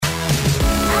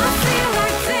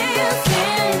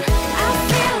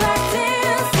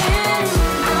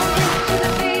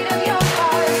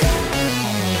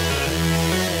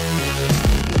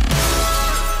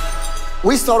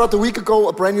We started a week ago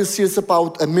a brand new series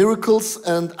about miracles,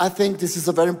 and I think this is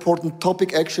a very important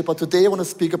topic actually, but today I want to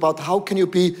speak about how can you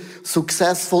be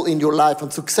successful in your life.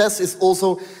 And success is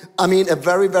also, a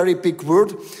very, very big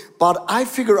word, but I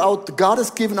figure out God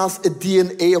has given us a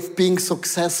DNA of being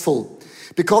successful.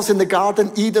 Because in the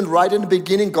Garden Eden, right in the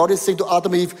beginning, God is saying to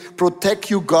Adam and Eve, protect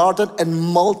your garden and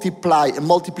multiply. And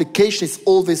multiplication is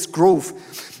always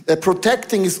growth.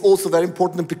 Protecting is also very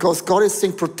important because God is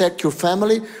saying protect your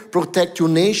family, protect your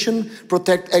nation,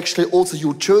 protect actually also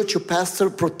your church, your pastor.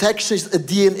 Protection is a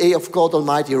DNA of God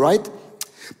Almighty, right?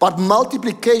 But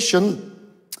multiplication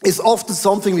is often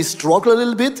something we struggle a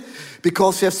little bit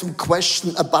because we have some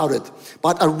question about it.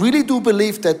 But I really do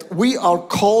believe that we are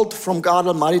called from God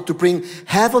Almighty to bring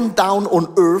heaven down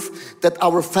on earth, that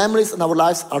our families and our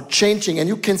lives are changing, and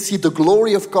you can see the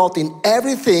glory of God in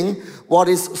everything what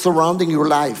is surrounding your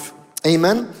life.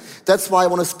 Amen? That's why I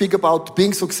want to speak about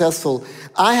being successful.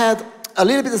 I had a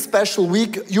little bit of a special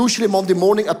week. Usually Monday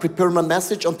morning I prepare my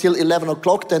message until 11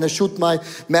 o'clock, then I shoot my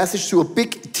message to a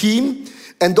big team.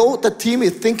 And though the team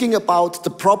is thinking about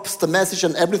the props, the message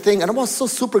and everything, and I was so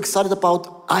super excited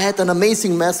about, I had an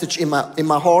amazing message in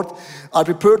my heart. I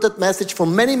prepared that message for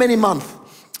many, many months.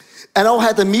 And I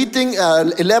had a meeting,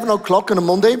 11 o'clock on a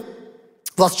Monday.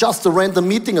 It was just a random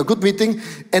meeting, a good meeting.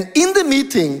 And in the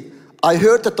meeting, I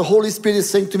heard that the Holy Spirit is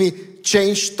saying to me,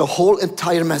 change the whole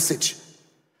entire message.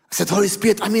 I said, Holy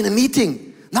Spirit, I'm in a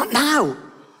meeting, not now.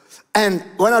 And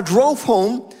when I drove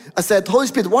home, I said, Holy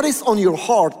Spirit, what is on your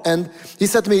heart? And he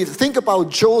said to me, think about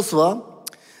Joshua,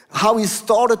 how he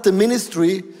started the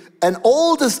ministry and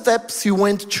all the steps he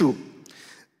went through.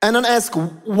 And then I asked,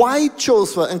 why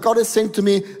Joshua? And God is saying to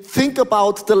me, think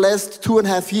about the last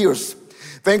 2.5 years.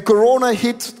 When Corona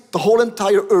hit the whole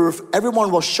entire earth, everyone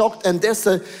was shocked, and there's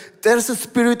a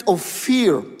spirit of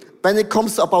fear when it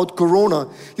comes about Corona.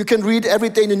 You can read every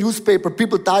day in the newspaper,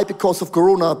 people die because of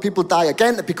Corona, people die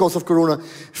again because of Corona.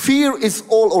 Fear is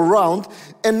all around,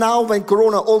 and now when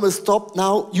Corona almost stopped,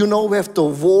 now we have the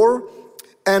war,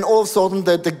 and all of a sudden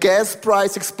the gas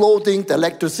price exploding, the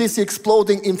electricity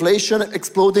exploding, inflation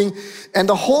exploding, and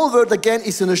the whole world again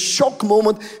is in a shock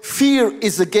moment. Fear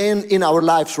is again in our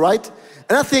lives, right?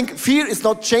 And I think fear is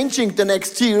not changing the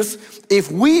next years if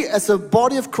we as a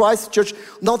body of Christ Church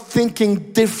not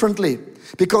thinking differently.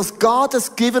 Because God has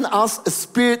given us a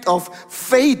spirit of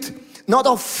faith, not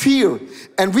of fear.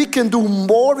 And we can do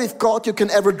more with God you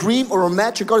can ever dream or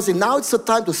imagine. God is saying, now it's the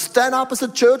time to stand up as a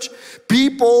church, be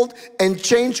bold, and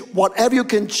change whatever you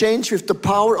can change with the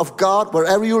power of God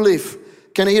wherever you live.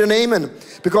 Can I hear an amen?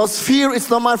 Because fear is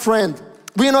not my friend.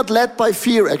 We are not led by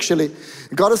fear, actually.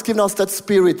 God has given us that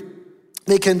spirit.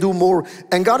 They can do more.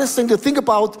 And God is saying to think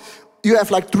about, you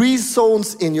have like 3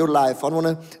 zones in your life. I want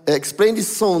to explain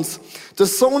these zones. The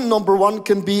zone number 1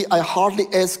 can be, I hardly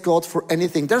ask God for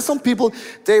anything. There are some people,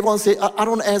 they want to say, I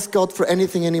don't ask God for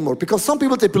anything anymore. Because some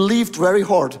people, they believed very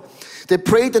hard. They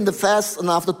prayed in the fast, and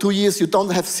after 2 years, you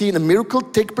don't have seen a miracle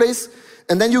take place.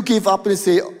 And then you give up and you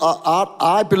say,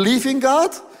 I believe in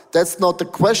God. That's not the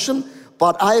question.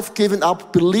 But I've given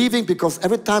up believing because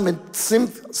every time when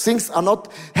things are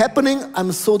not happening,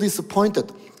 I'm so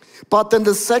disappointed. But then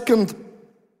the second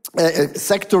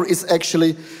sector is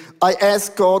actually, I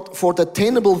ask God for the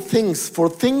attainable things,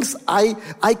 for things I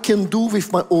can do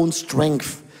with my own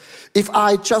strength. If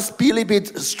I just be a little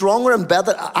bit stronger and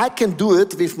better, I can do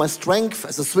it with my strength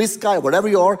as a Swiss guy, whatever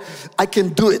you are, I can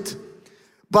do it.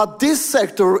 But this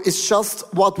sector is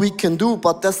just what we can do,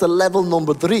 but that's the level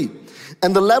number 3.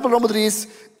 And the level number 3 is,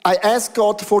 I ask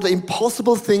God for the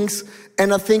impossible things,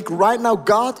 and I think right now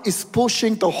God is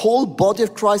pushing the whole body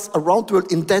of Christ around the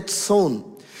world in that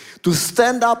zone. To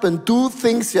stand up and do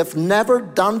things we have never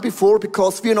done before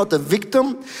because we are not a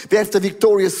victim. We have the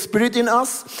victorious spirit in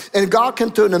us, and God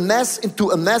can turn a mess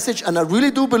into a message, and I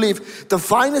really do believe the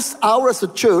finest hour as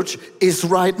a church is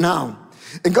right now.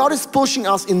 And God is pushing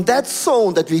us in that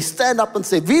zone that we stand up and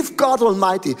say, with God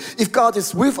Almighty, if God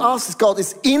is with us, if God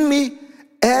is in me,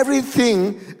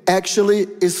 everything actually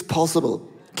is possible.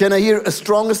 Can I hear a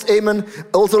strongest amen?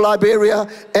 Also Liberia,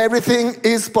 everything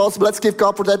is possible. Let's give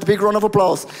God for that a big round of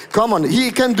applause. Come on, He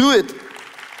can do it.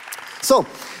 So,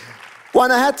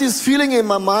 when I had this feeling in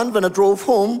my mind when I drove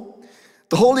home,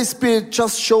 the Holy Spirit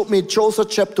just showed me Joshua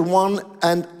chapter 1,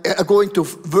 and going to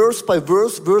verse by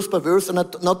verse, and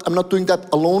I'm not doing that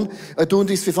alone. I'm doing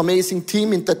this with an amazing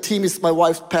team, and that team is my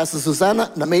wife, Pastor Susanna,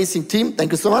 an amazing team.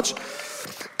 Thank you so much.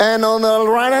 And on the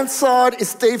right-hand side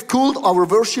is Dave Gould, our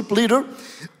worship leader.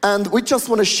 And we just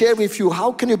want to share with you,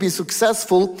 how can you be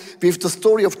successful with the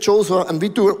story of Joshua? And we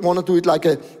want to do it like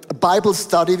a Bible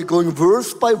study. We're going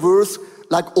verse by verse,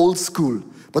 like old school.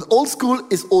 But old school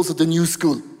is also the new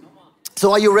school.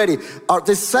 So are you ready?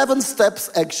 There's 7 steps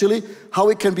actually how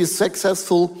we can be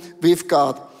successful with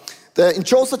God. In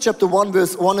Joshua chapter 1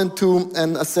 verse 1 and 2,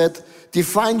 and I said,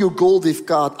 define your goal with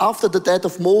God. After the death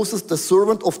of Moses, the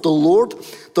servant of the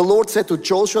Lord said to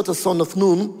Joshua, the son of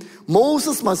Nun,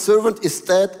 Moses, my servant, is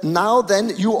dead. Now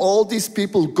then, you all these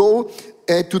people go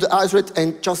to the Israelites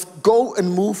and just go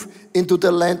and move into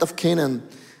the land of Canaan.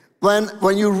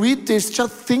 When you read this,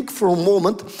 just think for a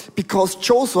moment, because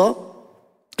Joshua,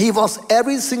 he was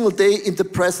every single day in the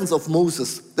presence of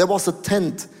Moses. There was a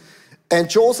tent. And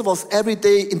Joseph was every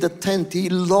day in the tent. He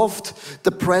loved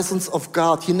the presence of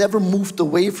God. He never moved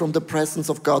away from the presence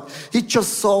of God. He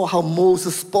just saw how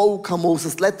Moses spoke, how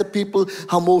Moses led the people,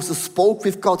 how Moses spoke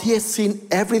with God. He has seen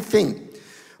everything.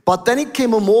 But then it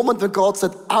came a moment when God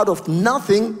said, out of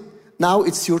nothing, now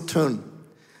it's your turn.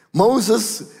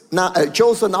 Joseph,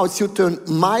 now it's your turn.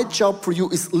 My job for you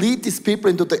is lead these people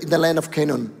into the land of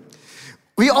Canaan.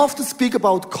 We often speak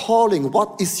about calling.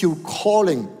 What is your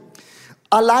calling?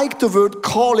 I like the word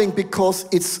calling because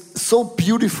it's so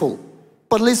beautiful.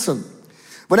 But listen,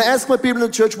 when I ask my people in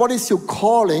the church, what is your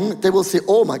calling? They will say,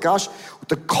 oh my gosh,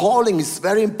 the calling is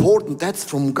very important. That's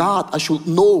from God. I should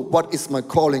know what is my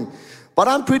calling. But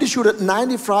I'm pretty sure that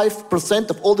 95%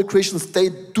 of all the Christians, they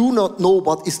do not know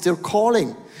what is their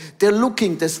calling. They're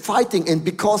looking, they're fighting, and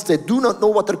because they do not know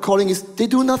what their calling is, they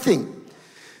do nothing.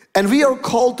 And we are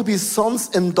called to be sons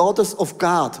and daughters of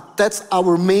God. That's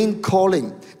our main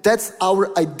calling. That's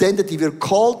our identity. We're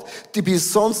called to be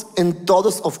sons and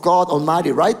daughters of God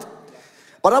Almighty, right?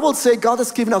 But I will say God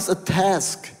has given us a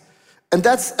task. And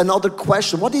that's another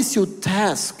question. What is your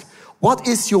task? What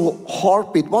is your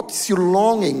heartbeat? What is your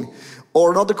longing?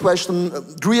 Or another question,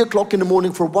 3 o'clock in the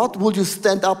morning, for what will you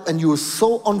stand up and you're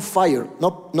so on fire?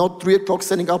 Not 3 o'clock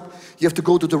standing up, you have to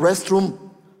go to the restroom.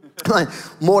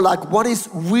 More like, what is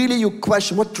really your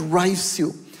question? What drives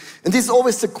you? And this is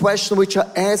always the question which I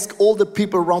ask all the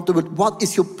people around the world. What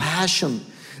is your passion?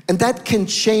 And that can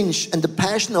change. And the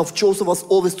passion of Joseph was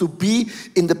always to be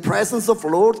in the presence of the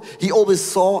Lord. He always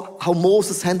saw how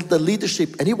Moses handled the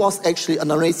leadership. And he was actually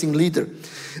an amazing leader.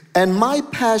 And my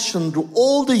passion through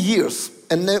all the years,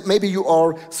 and maybe you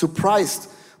are surprised,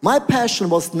 my passion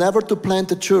was never to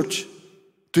plant a church.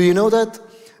 Do you know that?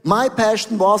 My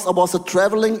passion was, I was a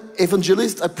traveling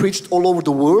evangelist. I preached all over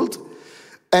the world.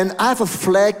 And I have a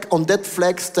flag. On that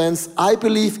flag stands, I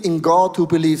believe in God who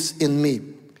believes in me.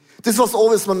 This was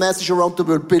always my message around the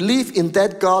world. Believe in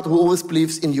that God who always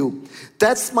believes in you.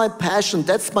 That's my passion.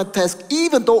 That's my task.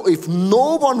 Even though if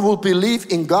no one will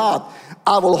believe in God,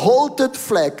 I will hold that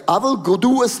flag. I will go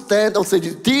do a stand. I'll say,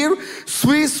 dear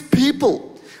Swiss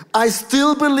people, I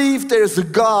still believe there is a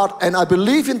God, and I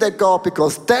believe in that God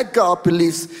because that God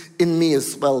believes in me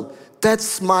as well.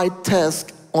 That's my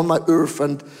task on my earth.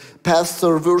 And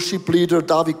Pastor, worship leader,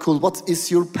 David Kuhl, what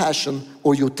is your passion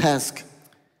or your task?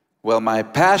 Well, my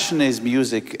passion is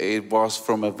music. It was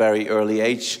from a very early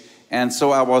age. And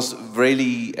so I was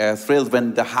really thrilled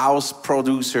when the house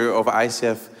producer of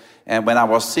ICF, and when I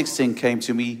was 16, came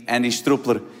to me, Andy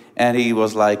Strupler, and he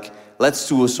was like, let's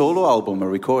do a solo album, a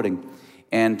recording.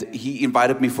 And he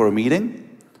invited me for a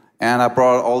meeting, and I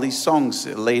brought all these songs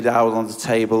laid out on the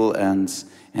table, and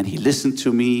he listened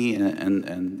to me,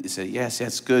 and he said, yes,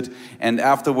 that's good. And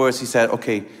afterwards he said,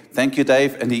 okay, thank you,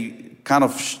 Dave. And he kind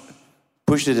of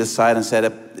pushed it aside and said,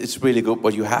 it's really good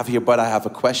what you have here, but I have a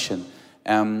question.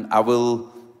 I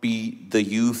will be the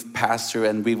youth pastor,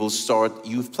 and we will start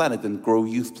Youth Planet and grow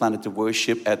Youth Planet to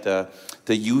worship at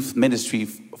the youth ministry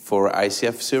for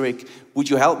ICF Zurich. Would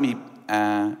you help me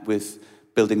with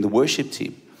building the worship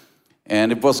team?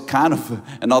 And it was kind of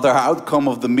another outcome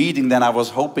of the meeting than I was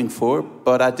hoping for,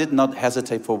 but I did not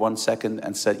hesitate for 1 second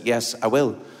and said, yes, I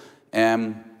will.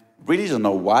 Really don't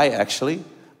know why, actually,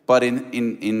 but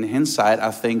in hindsight,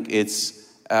 I think it's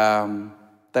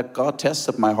that God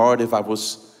tested my heart if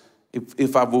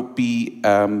I would be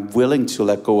willing to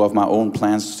let go of my own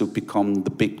plans to become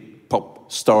the big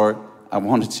pop star I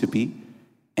wanted to be,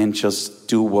 and just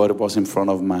do what was in front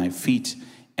of my feet,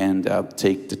 and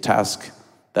take the task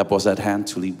that was at hand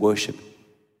to lead worship.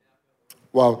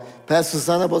 Wow. Pastor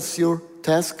Susanna, what's your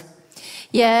task?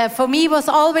 Yeah, for me it was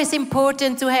always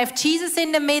important to have Jesus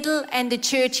in the middle and the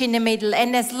church in the middle.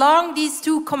 And as long these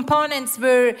two components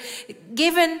were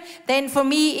given, then for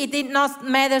me it did not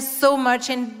matter so much.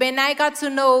 And when I got to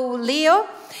know Leo,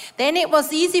 then it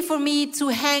was easy for me to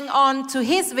hang on to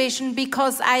his vision,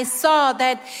 because I saw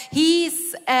that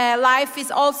his life is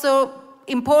also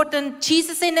important,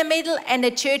 Jesus in the middle and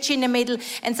the church in the middle.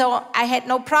 And so I had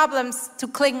no problems to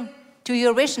cling to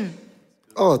your vision.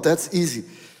 Oh, that's easy.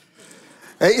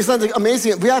 Isn't that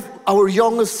amazing? We have our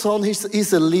youngest son,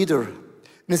 he's a leader.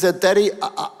 he said, Daddy,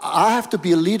 I have to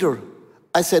be a leader.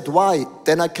 I said, why?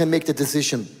 Then I can make the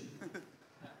decision.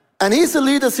 And he's a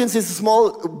leader since he's a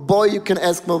small boy. You can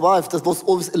ask my wife. There was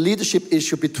always a leadership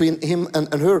issue between him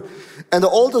and her. And the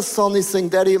oldest son is saying,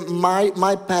 Daddy,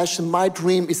 my passion, my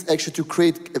dream is actually to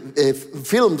create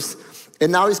films.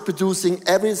 And now he's producing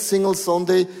every single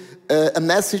Sunday a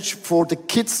message for the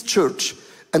kids' church.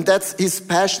 And that's his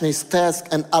passion, his task.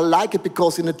 And I like it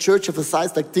because in a church of a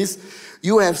size like this,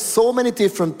 you have so many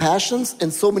different passions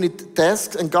and so many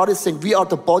tasks. And God is saying, we are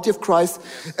the body of Christ.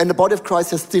 And the body of Christ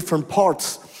has different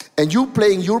parts. And you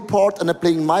playing your part and I'm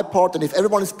playing my part. And if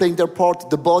everyone is playing their part,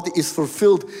 the body is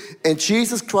fulfilled. And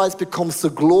Jesus Christ becomes the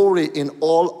glory in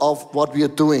all of what we are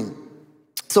doing.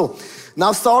 So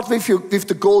now start with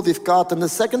the goal with God. And the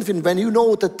second thing, when you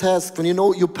know the task, when you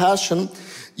know your passion,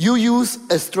 you use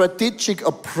a strategic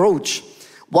approach.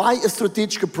 Why a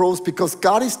strategic approach? Because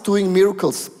God is doing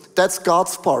miracles. That's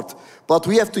God's part. But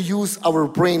we have to use our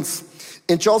brains.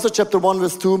 In Joshua chapter 1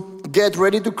 verse 2, get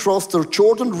ready to cross the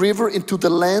Jordan River into the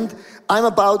land I'm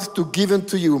about to give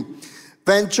unto you.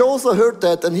 When Joshua heard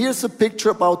that, and here's a picture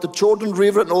about the Jordan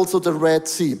River and also the Red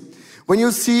Sea. When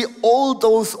you see all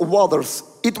those waters,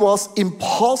 it was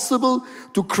impossible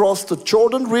to cross the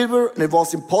Jordan River and it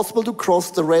was impossible to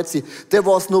cross the Red Sea. There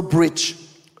was no bridge.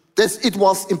 It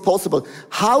was impossible.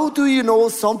 How do you know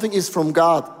something is from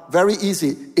God? Very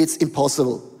easy. It's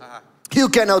impossible. You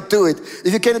cannot do it.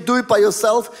 If you cannot do it by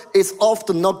yourself, it's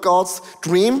often not God's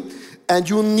dream. And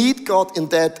you need God in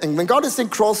that. And when God is saying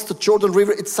cross the Jordan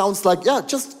River, it sounds like, yeah,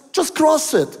 just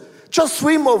cross it. Just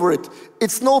swim over it.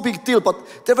 It's no big deal.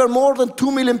 But there were more than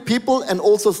 2 million people and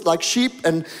also like sheep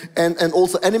and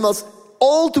also animals.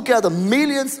 All together,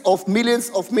 millions of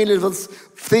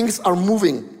things are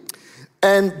moving.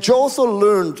 And Joshua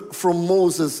learned from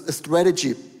Moses a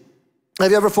strategy.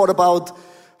 Have you ever thought about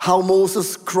how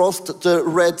Moses crossed the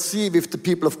Red Sea with the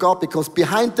people of God? Because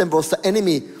behind them was the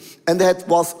enemy. And that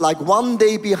was like one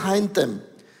day behind them.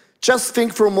 Just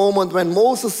think for a moment when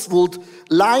Moses would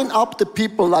line up the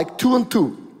people like 2 and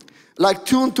 2. Like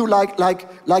 2 and 2, like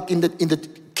in the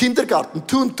kindergarten,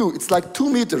 2 and 2. It's like 2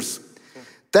 meters.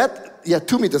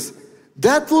 2 meters.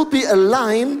 That will be a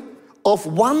line of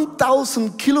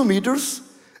 1,000 kilometers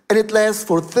and it lasts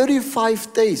for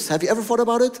 35 days. Have you ever thought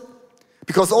about it?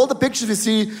 Because all the pictures we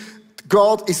see,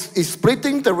 God is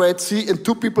splitting the Red Sea and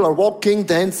 2 people are walking,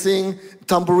 dancing,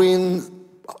 tambourine,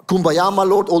 kumbaya, my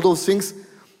Lord, all those things.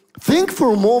 Think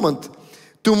for a moment,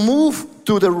 to move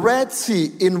to the Red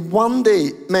Sea in one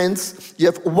day means you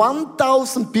have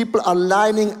 1,000 people are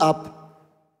lining up.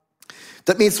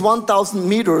 That means 1,000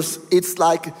 meters, it's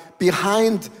like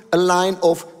behind a line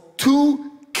of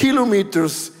 2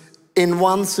 kilometers in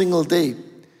one single day.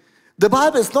 The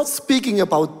Bible is not speaking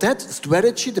about that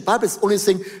strategy. The Bible is only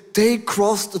saying they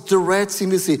crossed the Red Sea in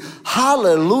the sea.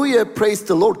 Hallelujah, praise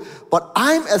the Lord. But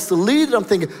as the leader, I'm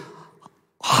thinking,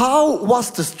 how was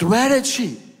the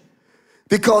strategy?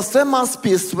 Because there must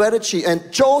be a strategy. And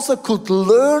Joseph could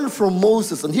learn from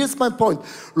Moses. And here's my point.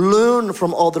 Learn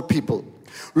from other people.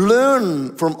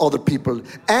 Learn from other people.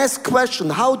 Ask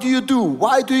questions. How do you do?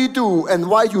 Why do you do? And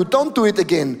why you don't do it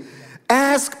again?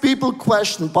 Ask people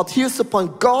questions, but here's the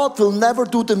point. God will never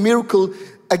do the miracle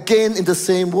again in the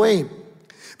same way.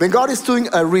 When God is doing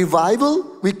a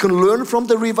revival, we can learn from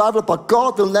the revival, but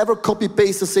God will never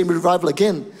copy-paste the same revival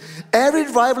again. Every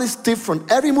revival is different.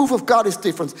 Every move of God is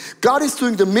different. God is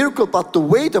doing the miracle, but the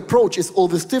way, the approach is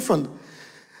always different.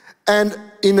 And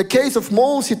in the case of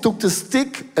Moses, he took the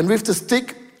stick, and with the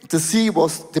stick, the sea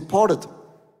was departed.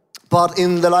 But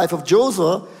in the life of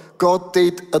Joshua, God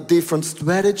did a different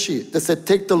strategy. They said,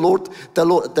 take the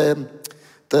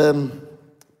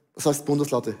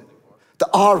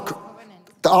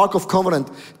Ark of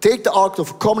Covenant. Take the Ark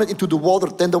of Covenant into the water,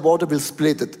 then the water will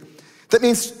split it. That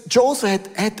means Joseph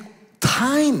had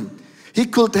time. He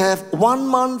could have 1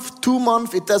 month, 2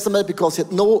 months, it doesn't matter because he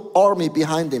had no army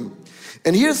behind him.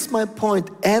 And here's my point.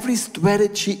 Every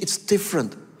strategy is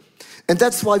different. And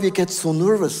that's why we get so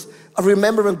nervous. I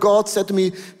remember when God said to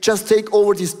me, just take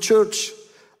over this church.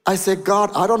 I said,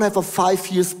 God, I don't have a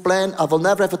 5-year plan. I will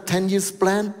never have a 10-year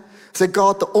plan. I said,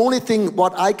 God, the only thing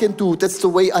what I can do, that's the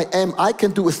way I am. I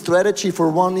can do a strategy for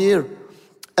 1 year.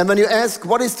 And when you ask,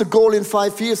 what is the goal in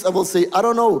 5 years? I will say, I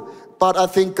don't know, but I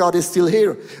think God is still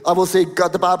here. I will say,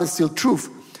 God, the Bible is still truth.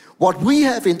 What we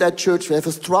have in that church, we have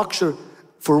a structure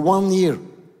for 1 year.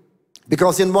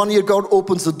 Because in 1 year, God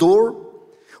opens the door.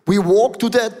 We walk to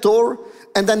that door.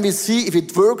 And then we see if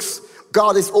it works.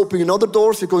 God is opening other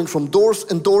doors. We're going from doors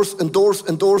and doors and doors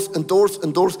and doors and doors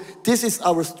and doors. This is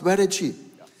our strategy.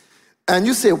 And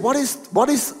you say, what is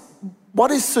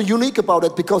so unique about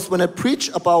it? Because when I preach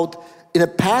about in a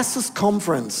pastor's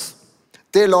conference,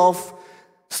 they love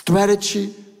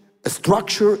strategy, a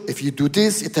structure. If you do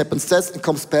this, it happens that, and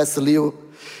comes Pastor Leo.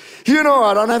 You know,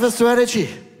 I don't have a strategy,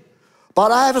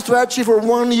 but I have a strategy for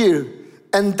 1 year,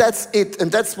 and that's it.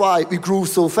 And that's why we grew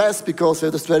so fast, because we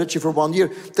have the strategy for 1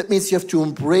 year. That means you have to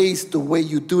embrace the way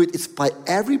you do it. It's by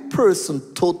every person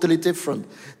totally different.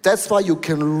 That's why you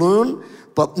can learn,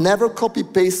 but never copy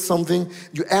paste something.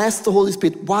 You ask the Holy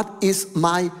Spirit, what is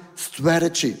my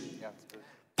strategy?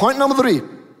 Point number 3.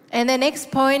 And the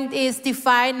next point is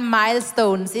define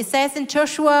milestones. It says in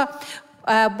Joshua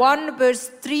 1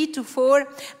 verse 3 to 4,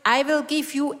 I will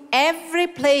give you every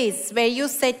place where you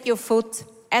set your foot,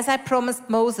 as I promised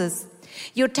Moses.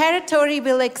 Your territory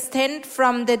will extend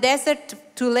from the desert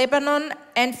to Lebanon,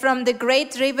 and from the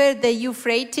great river, the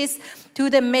Euphrates, to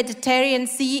the Mediterranean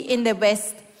Sea in the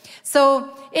west. So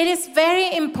it is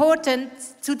very important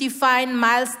to define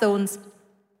milestones.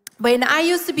 When I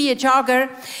used to be a jogger,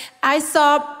 I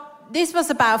saw, this was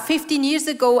about 15 years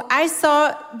ago, I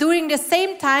saw during the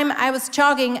same time I was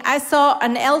jogging, I saw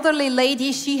an elderly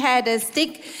lady. She had a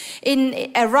stick,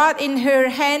 a rod in her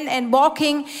hand and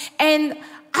walking, and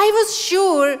I was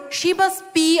sure she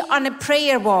must be on a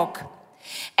prayer walk.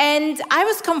 And I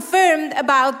was confirmed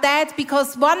about that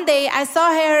because one day I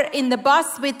saw her in the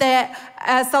bus with the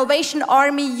Salvation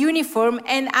Army uniform,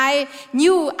 and I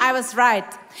knew I was right.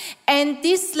 And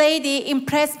this lady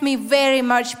impressed me very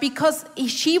much because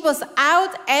she was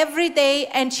out every day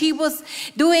and she was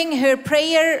doing her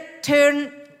prayer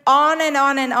turn on and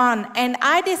on and on. And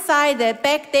I decided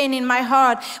back then in my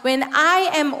heart, when I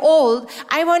am old,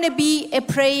 I want to be a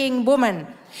praying woman.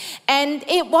 And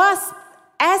it was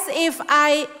as if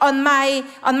on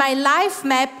my life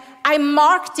map, I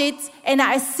marked it and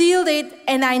I sealed it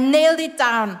and I nailed it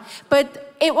down.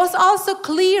 But it was also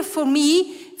clear for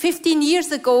me 15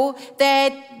 years ago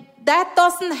that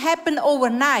doesn't happen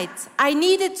overnight. I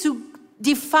needed to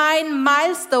define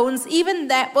milestones. Even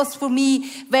that was for me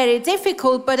very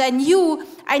difficult, but I knew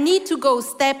I need to go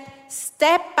step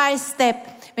by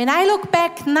step. When I look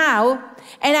back now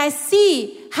and I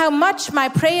see how much my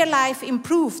prayer life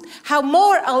improved, how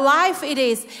more alive it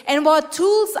is, and what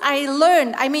tools I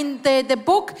learned. I mean, the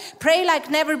book, Pray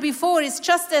Like Never Before, is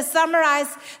just a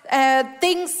summarized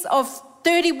things of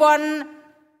 31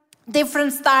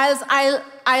 different styles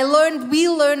we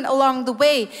learned along the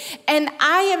way. And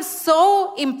I am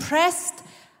so impressed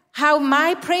how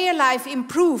my prayer life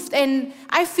improved. And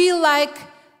I feel like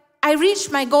I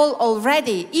reached my goal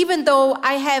already, even though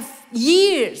I have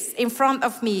years in front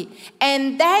of me.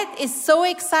 And that is so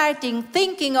exciting,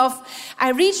 thinking of, I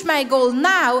reached my goal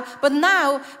now, but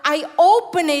now I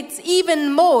open it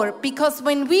even more, because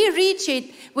when we reach it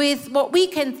with what we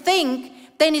can think,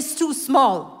 then it's too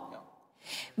small.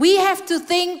 We have to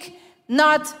think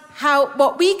not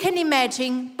what we can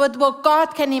imagine, but what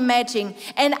God can imagine.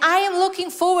 And I am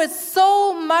looking forward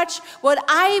so much what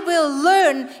I will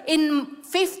learn in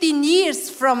 15 years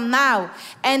from now.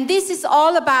 And this is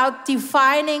all about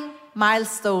defining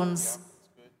milestones.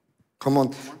 Come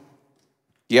on.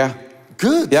 Yeah.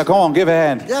 Good. Yeah, come on, give a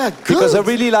hand. Yeah, good. Because I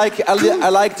really like, I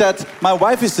like that. My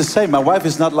wife is the same. My wife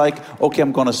is not like, okay,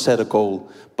 I'm going to set a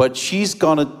goal. But she's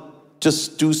going to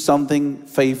just do something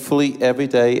faithfully every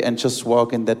day and just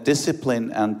walk in that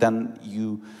discipline, and then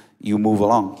you move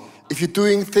along. If you're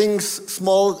doing things,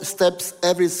 small steps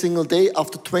every single day,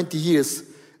 after 20 years,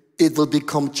 it will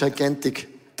become gigantic.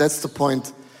 That's the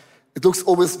point. It looks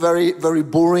always very, very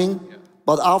boring,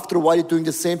 but after a while you're doing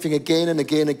the same thing again and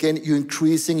again and again, you're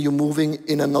increasing, you're moving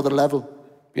in another level.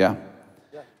 Yeah.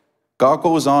 God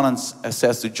goes on and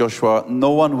says to Joshua,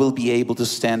 no one will be able to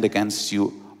stand against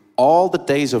you all the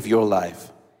days of your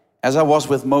life. As I was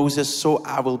with Moses, so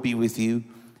I will be with you.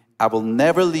 I will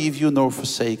never leave you nor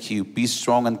forsake you. Be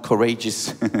strong and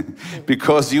courageous,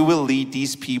 because you will lead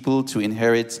these people to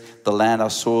inherit the land I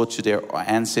swore to their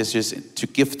ancestors to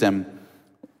give them.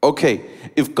 Okay,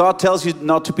 if God tells you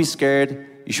not to be scared,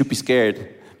 you should be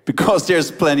scared, because there's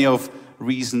plenty of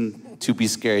reason to be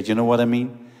scared. You know what I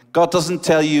mean? God doesn't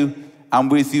tell you, I'm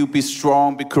with you, be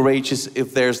strong, be courageous,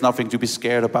 if there's nothing to be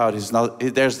scared about.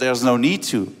 There's no need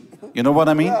to. You know what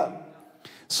I mean? Yeah.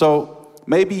 So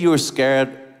maybe you're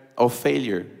scared of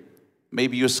failure.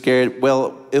 Maybe you're scared,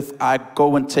 well, if I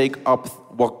go and take up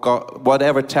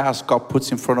whatever task God puts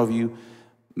in front of you,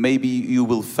 maybe you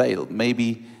will fail.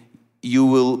 Maybe you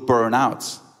will burn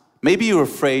out. Maybe you're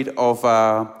afraid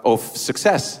of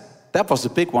success. That was a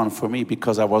big one for me,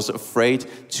 because I was afraid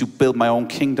to build my own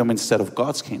kingdom instead of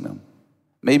God's kingdom.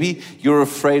 Maybe you're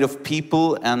afraid of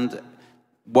people and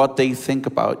what they think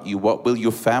about you. What will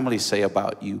your family say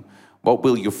about you? What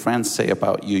will your friends say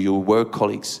about you, your work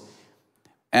colleagues?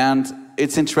 And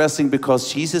it's interesting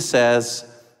because Jesus says,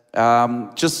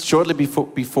 just shortly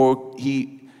before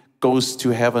he goes to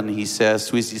heaven, he says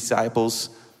to his disciples,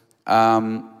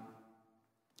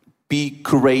 be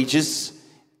courageous.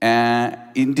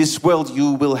 In this world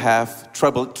you will have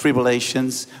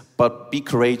tribulations, but be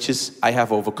courageous, I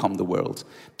have overcome the world.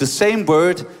 The same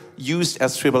word used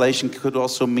as tribulation could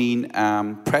also mean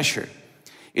pressure.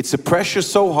 It's a pressure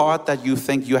so hard that you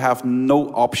think you have no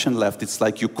option left. It's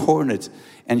like you're cornered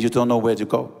and you don't know where to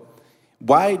go.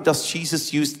 Why does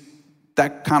Jesus use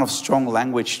that kind of strong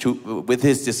language with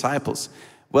his disciples?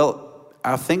 Well,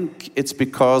 I think it's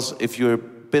because if you're a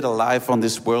bit alive on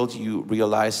this world, you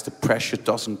realize the pressure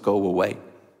doesn't go away.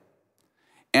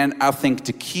 And I think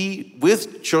the key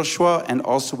with Joshua and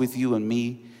also with you and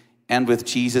me and with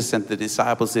Jesus and the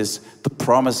disciples is the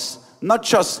promise, not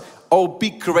just, oh, be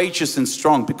courageous and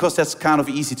strong, because that's kind of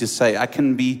easy to say. I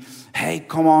can be, hey,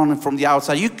 come on, from the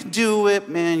outside, you can do it,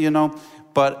 man, you know.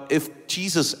 But if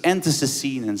Jesus enters the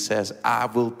scene and says, I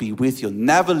will be with you,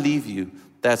 never leave you,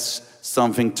 that's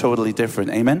something totally different.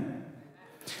 Amen?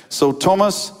 So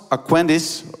Thomas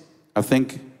Aquinas, I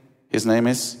think his name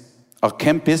is, A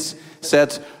Kempis,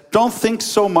 said, don't think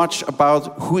so much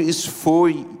about who is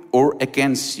for or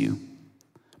against you,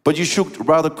 but you should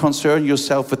rather concern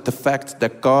yourself with the fact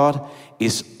that God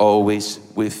is always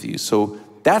with you. So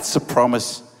that's a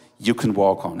promise you can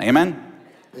walk on. Amen?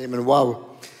 Amen. Wow.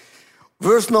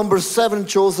 Verse number 7,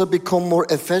 Joseph become more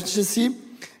efficiency.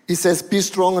 He says, be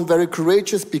strong and very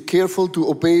courageous. Be careful to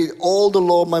obey all the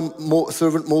law my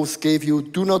servant Moses gave you.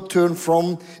 Do not turn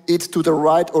from it to the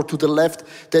right or to the left,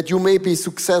 that you may be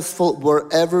successful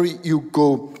wherever you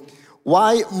go.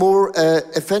 Why more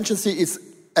efficiency is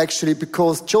actually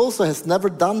because Joseph has never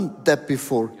done that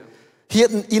before.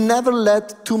 He never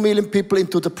led 2 million people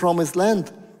into the promised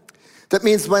land. That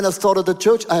means when I started the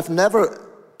church, I have never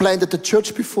planted a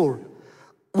church before.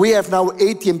 We have now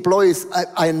 80 employees.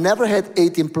 I never had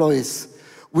 80 employees.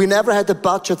 We never had a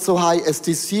budget so high as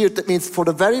this year. That means for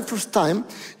the very first time,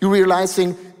 you're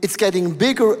realizing it's getting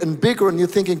bigger and bigger, and you're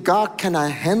thinking, God, can I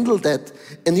handle that?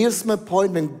 And here's my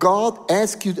point. When God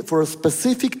asks you for a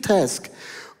specific task,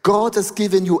 God has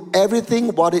given you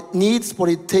everything, what it needs, what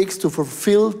it takes to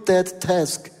fulfill that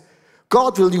task.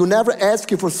 God will never ask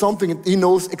you for something He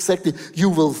knows exactly you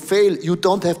will fail. You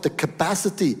don't have the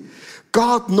capacity.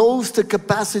 God knows the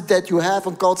capacity that you have,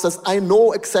 and God says, I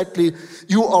know exactly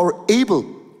you are able.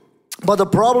 But the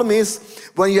problem is,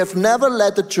 when you have never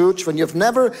led a church, when you have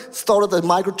never started a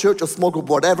micro church or small group,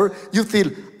 whatever, you feel,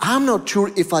 I'm not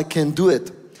sure if I can do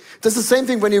it. That's the same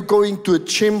thing when you're going to a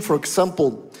gym, for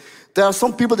example. There are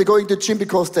some people, they go into the gym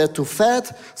because they're too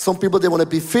fat. Some people, they want to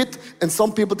be fit. And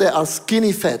some people, they are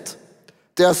skinny fat.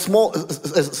 They are small,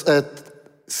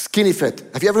 skinny fat.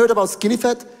 Have you ever heard about skinny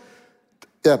fat?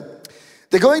 Yeah.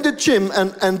 They go into the gym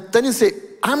and then you say,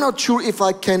 I'm not sure if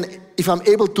I'm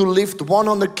able to lift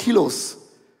 100 kilos.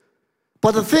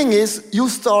 But the thing is, you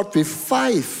start with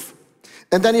 5.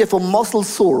 And then you have a muscle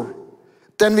sore.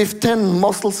 Then with 10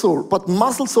 muscle sore. But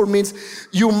muscle sore means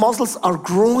your muscles are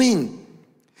growing.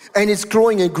 And it's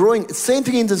growing and growing. Same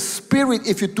thing in the spirit.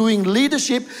 If you're doing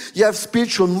leadership, you have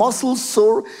spiritual muscles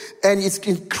sore, and it's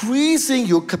increasing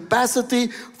your capacity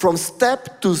from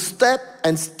step to step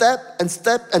and step and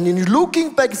step. And then you're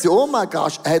looking back and say, oh my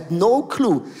gosh, I had no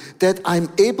clue that I'm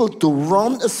able to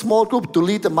run a small group, to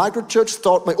lead a micro church,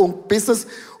 start my own business,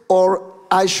 or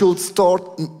I should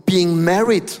start being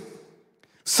married.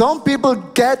 Some people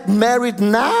get married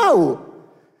now.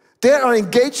 They are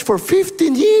engaged for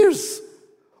 15 years.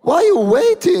 Why are you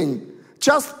waiting?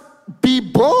 Just be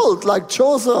bold like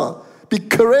Joseph. Be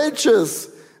courageous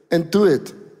and do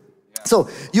it. Yeah. So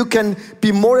you can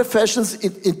be more efficient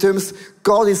in terms,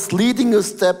 God is leading your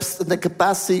steps and the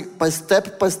capacity by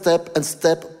step and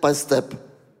step by step.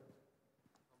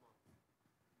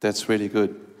 That's really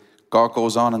good. God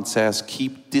goes on and says,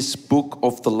 keep this book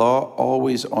of the law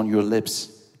always on your lips.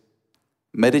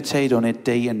 Meditate on it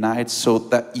day and night so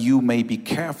that you may be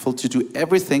careful to do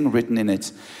everything written in it.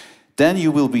 Then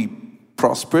you will be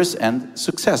prosperous and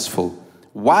successful.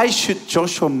 Why should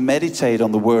Joshua meditate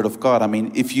on the word of God? I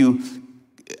mean,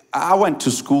 I went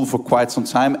to school for quite some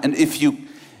time, and if you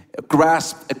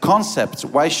grasp a concept,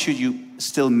 why should you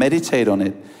still meditate on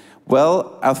it?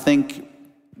 Well, I think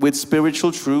with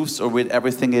spiritual truths or with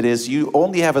everything it is, you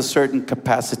only have a certain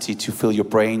capacity to fill your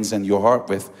brains and your heart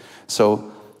with. So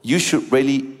you should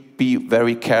really be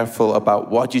very careful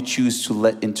about what you choose to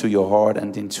let into your heart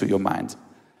and into your mind.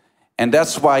 And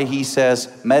that's why he says,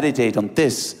 meditate on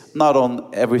this, not on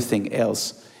everything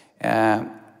else. And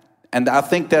I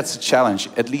think that's a challenge,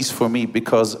 at least for me,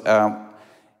 because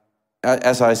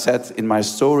as I said in my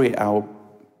story,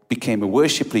 became a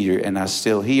worship leader and I'm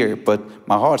still here, but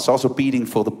my heart's also beating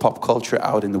for the pop culture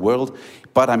out in the world.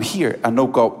 But I'm here. I know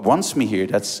God wants me here.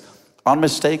 That's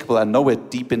unmistakable. I know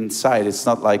it deep inside. It's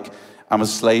not like I'm a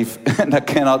slave and I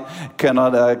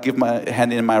cannot give my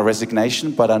hand in my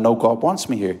resignation, but I know God wants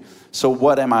me here. So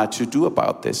what am I to do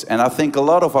about this? And I think a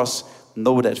lot of us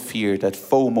know that fear, that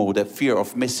FOMO, that fear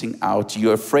of missing out.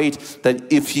 You're afraid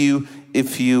that if you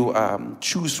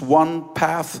choose one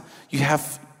path, you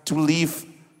have to leave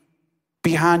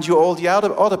behind you all the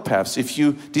other paths. If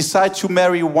you decide to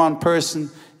marry one person,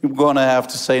 you're going to have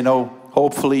to say no,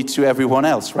 hopefully, to everyone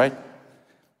else, right?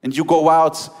 And you go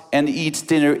out and eat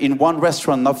dinner in one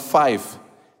restaurant, not 5.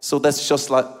 So that's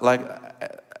just like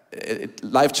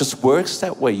life just works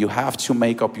that way. You have to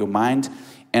make up your mind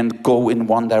and go in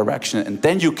one direction. And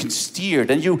then you can steer.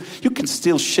 Then you can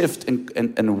still shift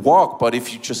and walk. But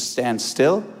if you just stand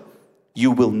still, you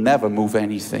will never move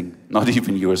anything, not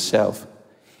even yourself.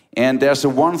 And there's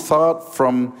one thought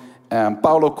from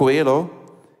Paulo Coelho,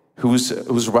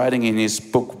 who's writing in his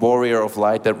book Warrior of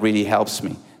Light, that really helps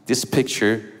me. This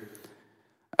picture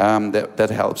that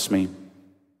helps me.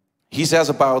 He says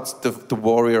about the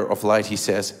warrior of light, he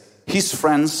says, his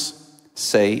friends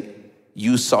say,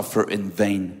 you suffer in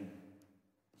vain.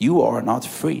 You are not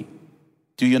free.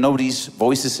 Do you know these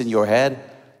voices in your head?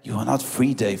 You are not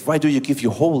free, Dave. Why do you give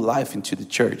your whole life into the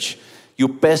church? Your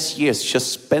best years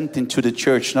just spent into the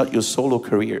church, not your solo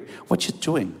career. What you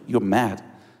doing? You're mad.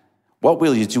 What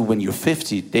will you do when you're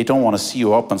 50? They don't want to see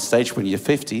you up on stage when you're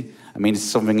 50. I mean, it's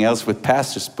something else with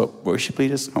pastors, but worship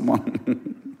leaders, come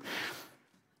on.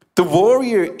 The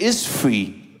warrior is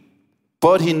free,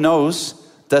 but he knows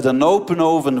that an open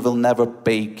oven will never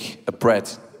bake a bread.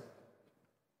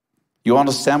 You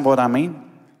understand what I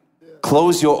mean? Yeah.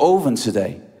 Close your oven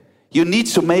today. You need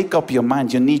to make up your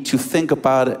mind. You need to think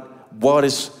about it. What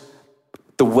is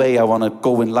the way I want to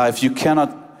go in life? You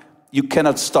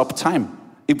cannot stop time.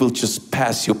 It will just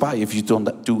pass you by if you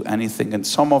don't do anything. And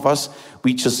some of us,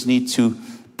 we just need to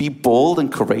be bold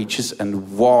and courageous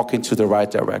and walk into the right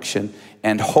direction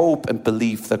and hope and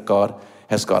believe that God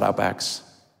has got our backs.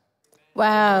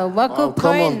 Wow, what good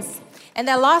points. And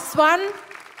the last one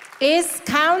is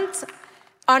count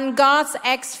on God's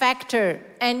X factor.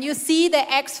 And you see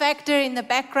the X factor in the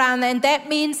background, and that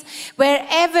means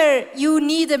wherever you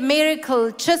need a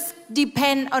miracle, just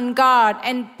depend on God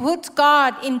and put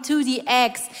God into the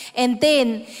X, and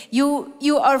then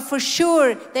you are for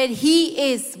sure that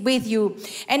He is with you.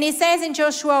 And it says in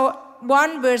Joshua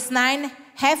 1 verse 9,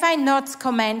 have I not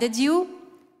commanded you?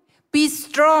 Be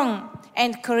strong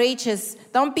and courageous.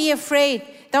 Don't be afraid.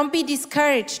 Don't be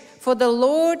discouraged. For the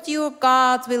Lord your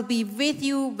God will be with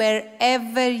you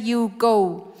wherever you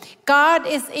go. God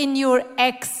is in your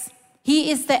X.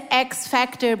 He is the X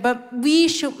factor, but we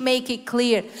should make it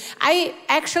clear. I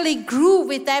actually grew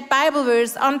with that Bible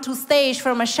verse onto stage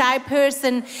from a shy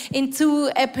person into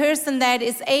a person that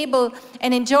is able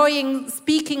and enjoying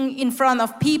speaking in front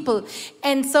of people.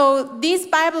 And so this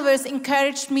Bible verse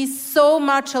encouraged me so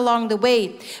much along the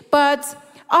way. But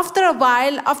after a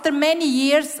while, after many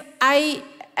years, I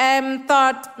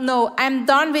thought, no, I'm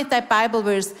done with that Bible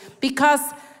verse, because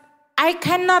I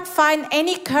cannot find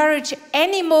any courage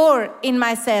anymore in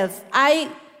myself.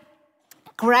 I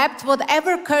grabbed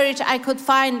whatever courage I could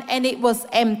find, and it was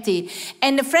empty.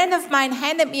 And a friend of mine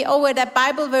handed me over that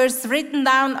Bible verse written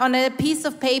down on a piece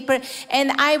of paper,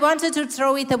 and I wanted to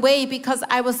throw it away because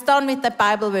I was done with the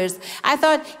Bible verse. I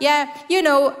thought, yeah, you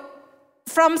know,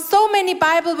 from so many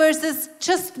Bible verses,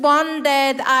 just one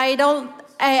that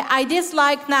I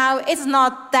dislike now, it's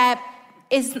not that,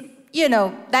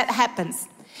 that happens.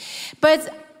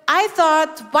 But I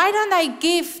thought, why don't I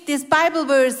give this Bible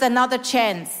verse another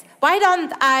chance? Why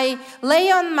don't I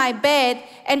lay on my bed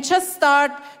and just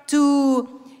start to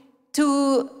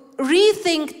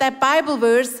rethink that Bible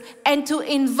verse and to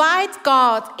invite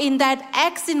God in that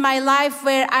X in my life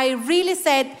where I really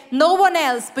said, no one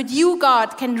else but you,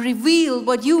 God, can reveal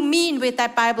what you mean with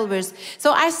that Bible verse.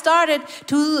 So I started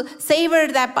to savor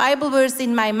that Bible verse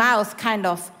in my mouth, kind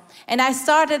of. And I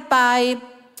started by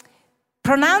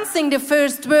pronouncing the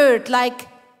first word like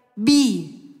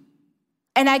be.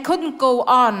 And I couldn't go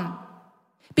on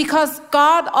because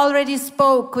God already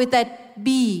spoke with that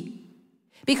be.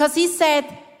 Because He said,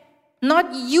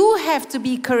 not you have to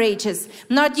be courageous,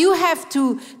 not you have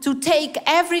to take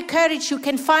every courage you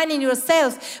can find in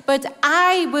yourself, but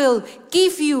I will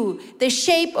give you the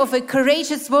shape of a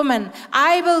courageous woman.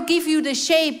 I will give you the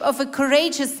shape of a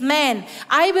courageous man.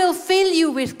 I will fill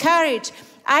you with courage.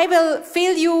 I will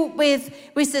fill you with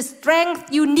the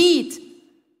strength you need.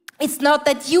 It's not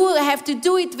that you have to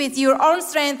do it with your own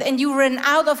strength and you run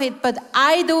out of it, but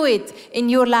I do it in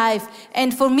your life.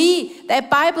 And for me,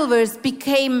 that Bible verse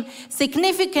became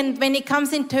significant when it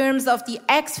comes in terms of the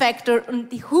X factor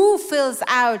and who fills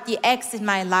out the X in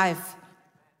my life.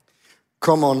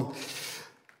 Come on.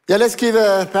 Yeah, let's give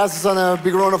Pastor Son a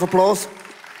big round of applause.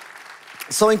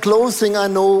 So in closing, I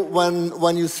know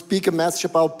when you speak a message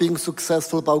about being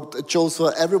successful, about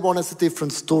Joshua, everyone has a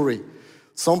different story.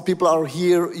 Some people are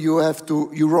here,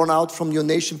 you run out from your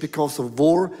nation because of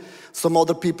war. Some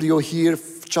other people, you're here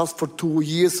just for 2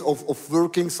 years of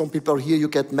working. Some people are here, you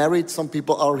get married. Some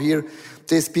people are here,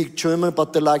 they speak German,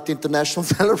 but they like the international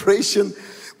celebration.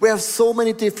 We have so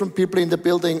many different people in the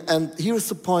building. And here's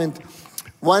the point.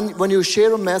 When you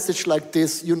share a message like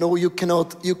this, you know you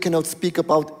cannot speak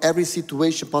about every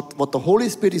situation. But what the Holy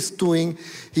Spirit is doing,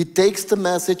 He takes the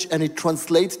message and He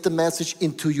translates the message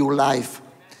into your life.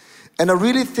 And I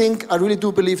really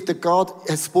do believe that God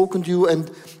has spoken to you and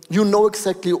you know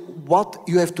exactly what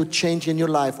you have to change in your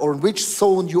life or in which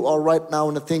zone you are right now.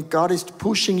 And I think God is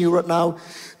pushing you right now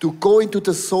to go into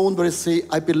the zone where you say,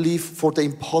 I believe for the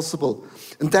impossible.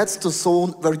 And that's the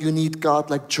zone where you need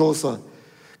God like Joshua.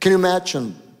 Can you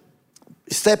imagine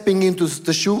stepping into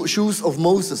the shoes of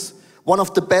Moses, one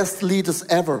of the best leaders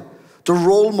ever, the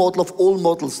role model of all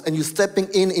models, and you stepping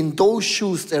in those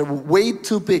shoes, they're way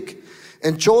too big.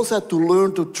 And Joseph had to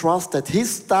learn to trust that his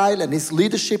style and his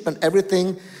leadership and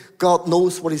everything, God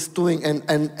knows what He's doing.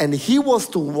 And he was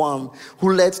the one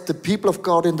who led the people of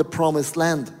God in the promised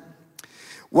land.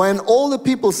 When all the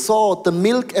people saw the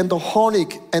milk and the honey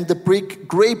and the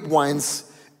grape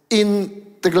wines in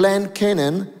the land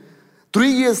Canaan, 3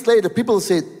 years later, people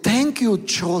say, thank you,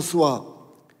 Joshua.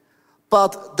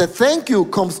 But the thank you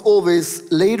comes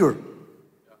always later.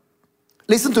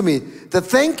 Listen to me. The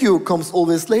thank you comes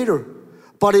always later.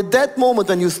 But at that moment,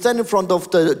 when you stand in front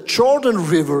of the Jordan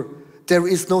River, there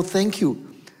is no thank you.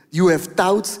 You have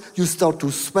doubts, you start to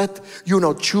sweat, you're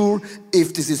not sure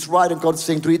if this is right. And God is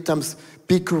saying 3 times,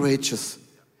 be courageous,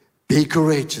 be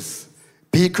courageous,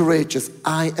 be courageous.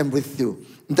 I am with you.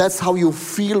 And that's how you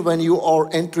feel when you are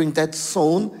entering that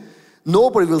zone.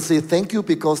 Nobody will say thank you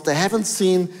because they haven't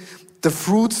seen the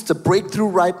fruits, the breakthrough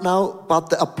right now, but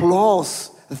the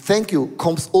applause, the thank you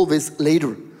comes always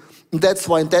later. And that's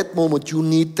why in that moment you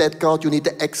need that God, you need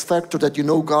the X factor that you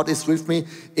know God is with me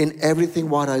in everything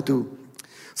what I do.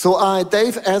 So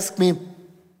Dave asked me,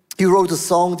 he wrote a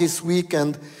song this week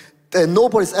and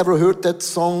nobody's ever heard that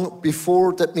song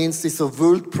before. That means it's a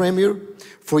world premiere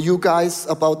for you guys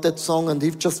about that song. And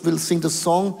he just will sing the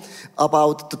song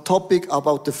about the topic,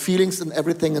 about the feelings and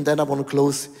everything. And then I want to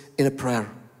close in a prayer.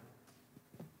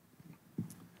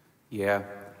 Yeah.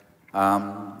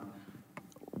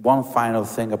 One final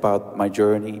thing about my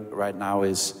journey right now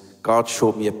is God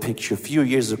showed me a picture. A few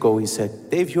years ago, He said,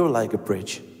 Dave, you're like a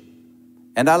bridge.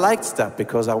 And I liked that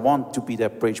because I want to be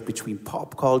that bridge between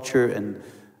pop culture and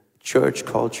church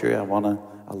culture.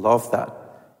 I love that.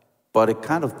 But it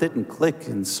kind of didn't click.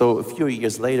 And so a few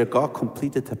years later, God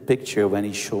completed the picture when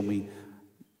He showed me,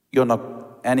 you're not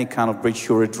any kind of bridge,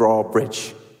 you're a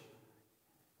drawbridge.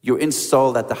 You're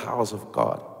installed at the house of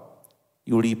God.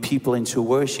 You lead people into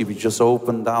worship. You just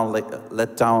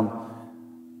let down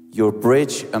your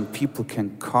bridge and people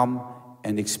can come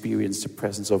and experience the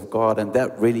presence of God. And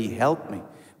that really helped me.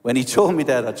 When He told me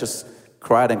that, I just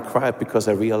cried and cried because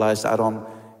I realized I don't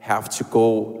have to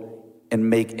go and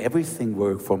make everything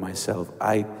work for myself.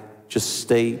 I just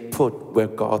stay put where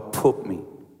God put me.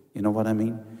 You know what I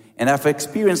mean? And I've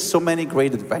experienced so many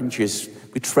great adventures.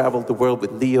 We traveled the world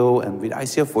with Leo and with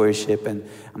ICF Worship, and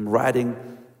I'm writing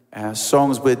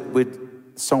songs with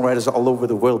songwriters all over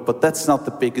the world. But that's not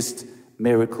the biggest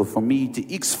miracle for me. The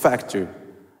X factor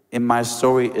in my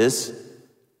story is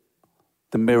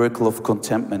the miracle of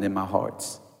contentment in my heart.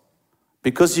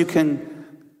 Because you can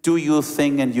do your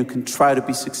thing and you can try to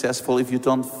be successful if you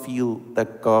don't feel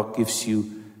that God gives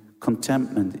you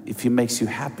contentment, if He makes you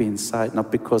happy inside,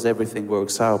 not because everything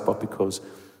works out, but because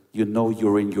you know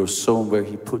you're in your zone where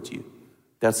He put you.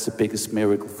 That's the biggest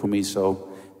miracle for me. So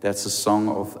that's a song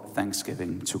of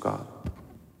thanksgiving to God.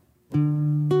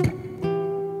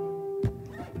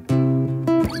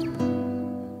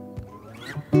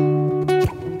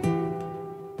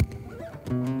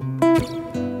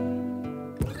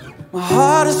 My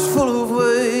heart is full of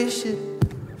worship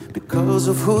because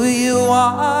of who You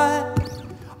are.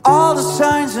 All the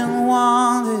signs and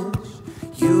wonders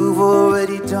You've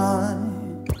already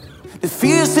done. The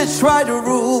fears that try to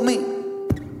rule me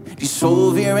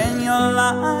dissolve here in Your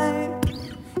light.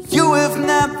 You have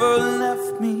never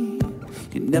left me.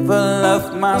 You never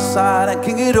left my side. I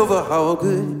can't get over how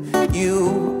good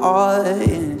you are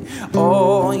and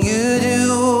all you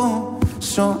do.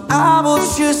 So I will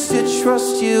choose to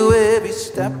trust you every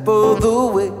step of the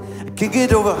way. I can't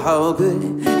get over how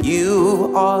good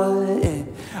you are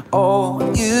and all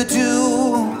you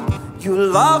do. Your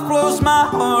love blows my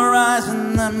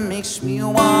horizon, that makes me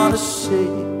wanna say,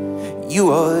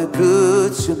 you are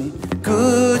good to me,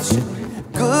 good to me,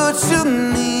 good to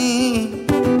me,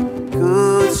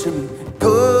 good to me,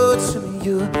 good to me,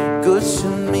 you're good to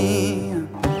me.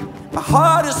 My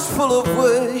heart is full of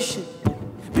worship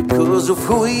because of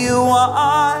who you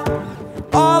are.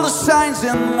 All the signs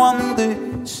and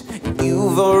wonders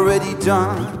you've already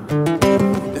done.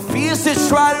 The fears that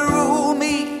try to rule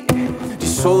me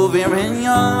dissolve here in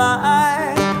your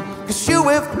life. 'Cause you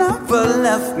have never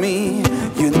left me.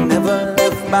 You never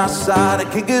left my side. I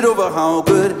can't get over how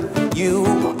good you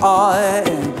are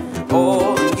and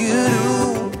all you do.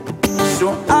 So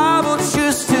I will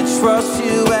choose to trust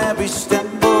you every step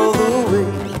of the way.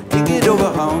 Can't get over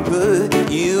how good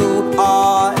you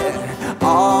are and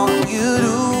all you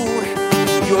do.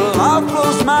 Your love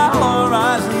blows my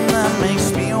horizon, that makes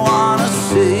me wanna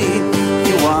say,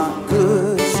 you are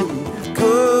good to me,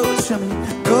 good to me,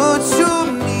 good to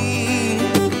me,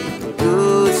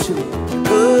 good to me,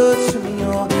 good to me,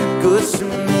 you're good to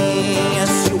me.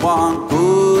 Yes, you are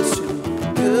good to me,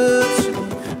 good to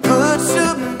me, good to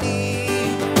me,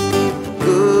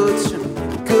 good to me,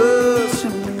 good to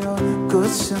me, you're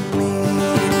good to me.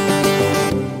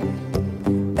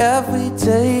 Every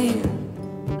day,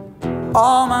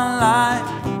 all my life,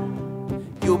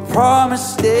 you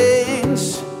promise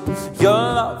things, your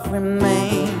love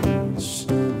remains.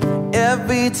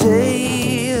 Every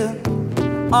day,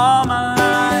 all my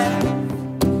life,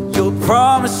 your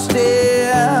promise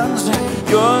things,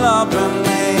 your love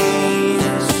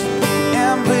remains.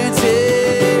 Every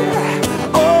day,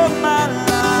 all my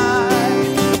life,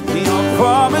 your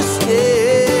promise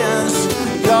things,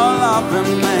 your love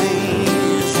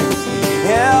remains.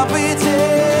 Every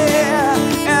day,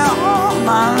 all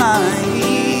my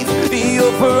life,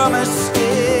 your promise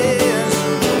is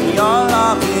your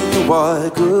love. You are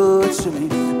good to me,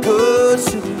 good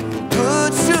to me,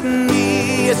 good to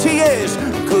me. Yes, he is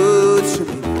good to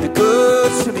me,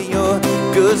 good to me. You're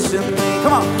good to me.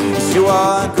 Come on, yes, you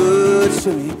are good to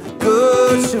me,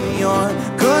 good to me. You're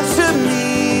good to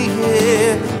me,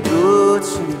 yeah. Good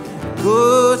to me,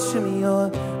 good to me. You're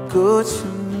good to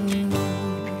me.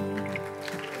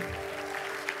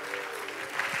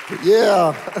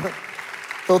 Yeah.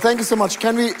 So thank you so much.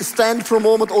 Can we stand for a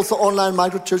moment? Also online,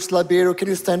 Microchurch Liberia. Can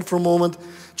you stand for a moment?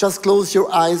 Just close your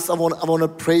eyes. I want to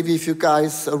pray with you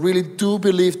guys. I really do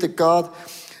believe that God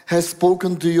has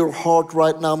spoken to your heart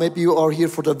right now. Maybe you are here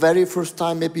for the very first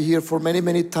time. Maybe here for many,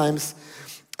 many times.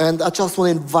 And I just want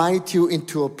to invite you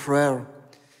into a prayer.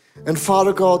 And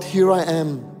Father God, here I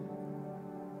am.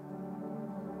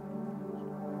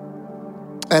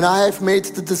 And I have made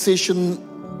the decision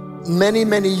many,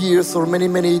 many years or many,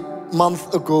 many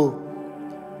months ago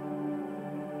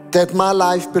that my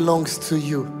life belongs to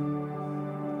you.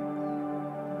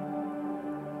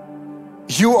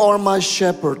 You are my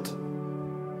shepherd.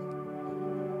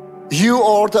 You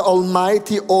are the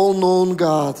almighty, all-known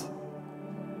God.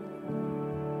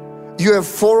 You have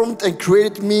formed and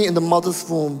created me in the mother's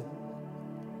womb.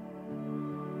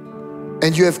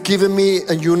 And you have given me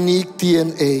a unique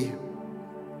DNA.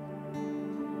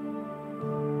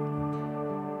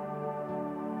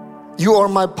 You are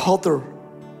my potter.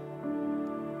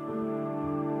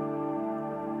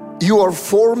 You are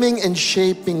forming and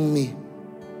shaping me.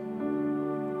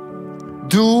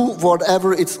 Do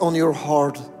whatever it's on your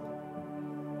heart.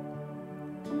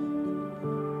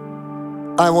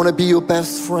 I want to be your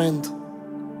best friend.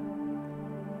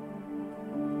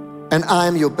 And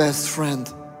I'm your best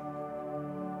friend.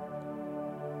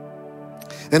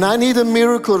 And I need a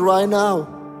miracle right now.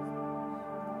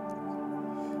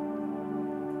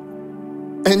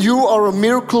 And you are a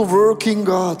miracle working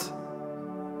God.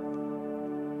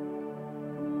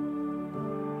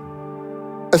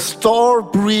 A star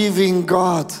breathing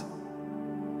God.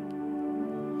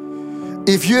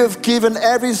 If you have given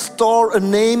every star a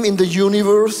name in the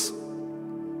universe,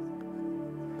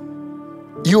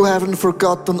 you haven't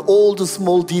forgotten all the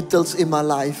small details in my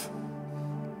life.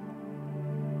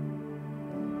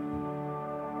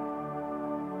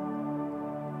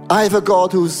 I have a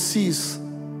God who sees.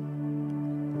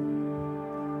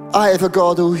 I have a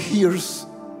God who hears.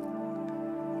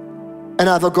 And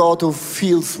I have a God who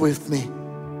feels with me.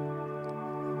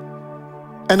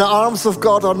 And the arms of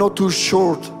God are not too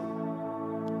short.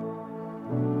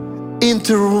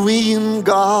 Intervene,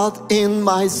 God, in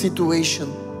my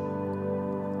situation.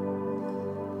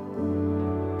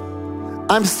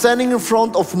 I'm standing in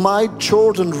front of my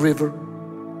Jordan River.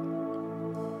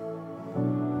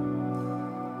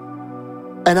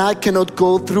 And I cannot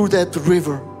go through that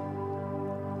river.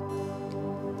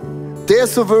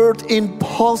 There's a word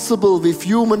impossible with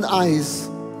human eyes.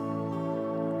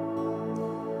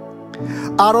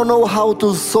 I don't know how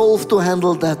to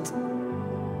handle that.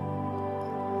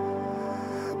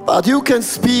 But you can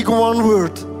speak one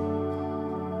word.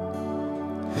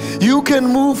 You can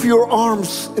move your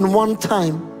arms in one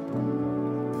time.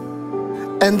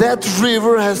 And that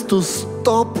river has to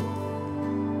stop.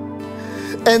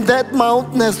 And that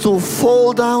mountain has to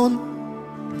fall down.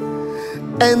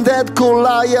 And that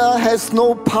Goliath has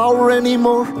no power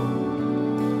anymore.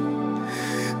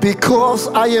 Because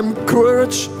I am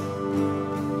courage.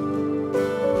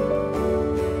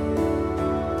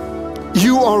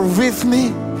 You are with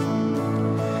me.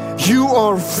 You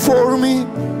are for me.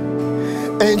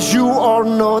 And you are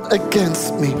not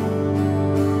against me.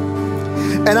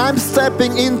 And I'm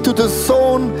stepping into the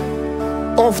zone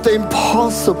of the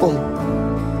impossible.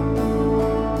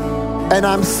 And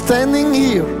I'm standing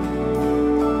here.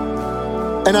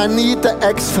 And I need the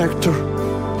X factor.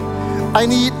 I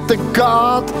need the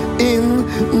God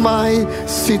in my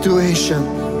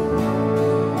situation.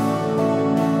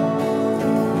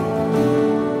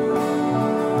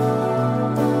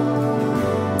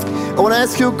 I want to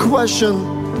ask you a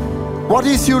question. What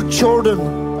is your Jordan?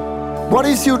 What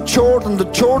is your Jordan?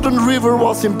 The Jordan River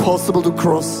was impossible to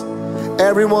cross.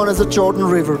 Everyone has a Jordan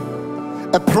River.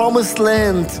 A promised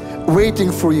land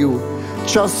waiting for you.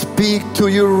 Just speak to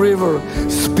your river.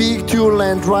 Speak to your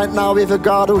land. Right now we have a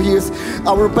God who hears.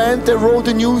 Our band, they wrote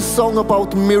a new song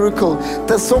about miracle.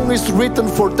 The song is written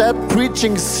for that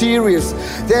preaching series.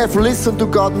 They have listened to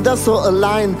God, and that's a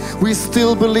line. We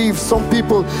still believe. Some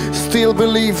people still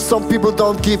believe. Some people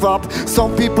don't give up.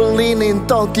 Some people lean in,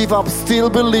 don't give up, still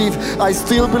believe. I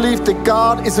still believe that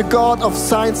God is a God of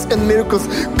signs and miracles.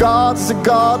 God is a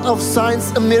God of signs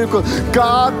and miracles.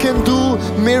 God can do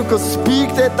miracles.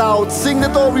 Speak that out. Sing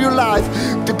that over your life.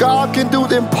 The God can do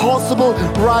the impossible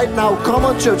right now. Come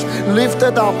on, church. Lift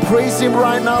that up. Praise Him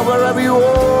right now wherever you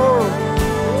are.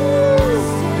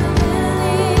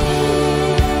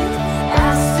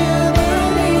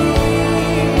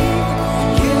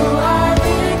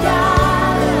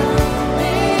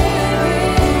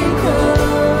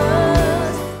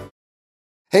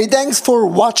 Hey, thanks for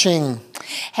watching.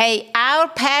 Hey, our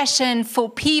passion for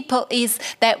people is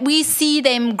that we see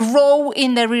them grow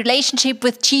in their relationship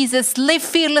with Jesus, live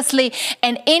fearlessly,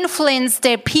 and influence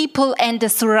their people and the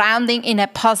surrounding in a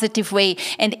positive way.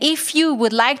 And if you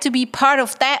would like to be part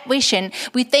of that vision,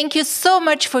 we thank you so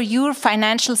much for your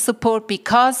financial support,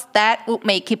 because that would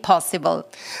make it possible.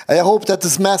 I hope that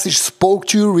this message spoke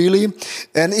to you really.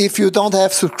 And if you don't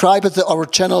have subscribed to our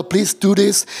channel, please do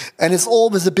this. And it's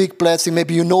always a big blessing.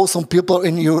 Maybe you know some people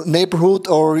in your neighborhood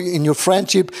or in your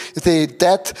friendship,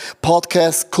 that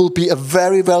podcast could be a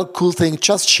very cool thing.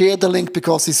 Just share the link,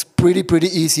 because it's pretty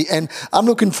easy. And I'm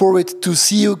looking forward to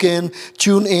see you again.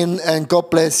 Tune in, and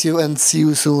God bless you, and see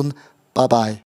you soon. Bye-bye.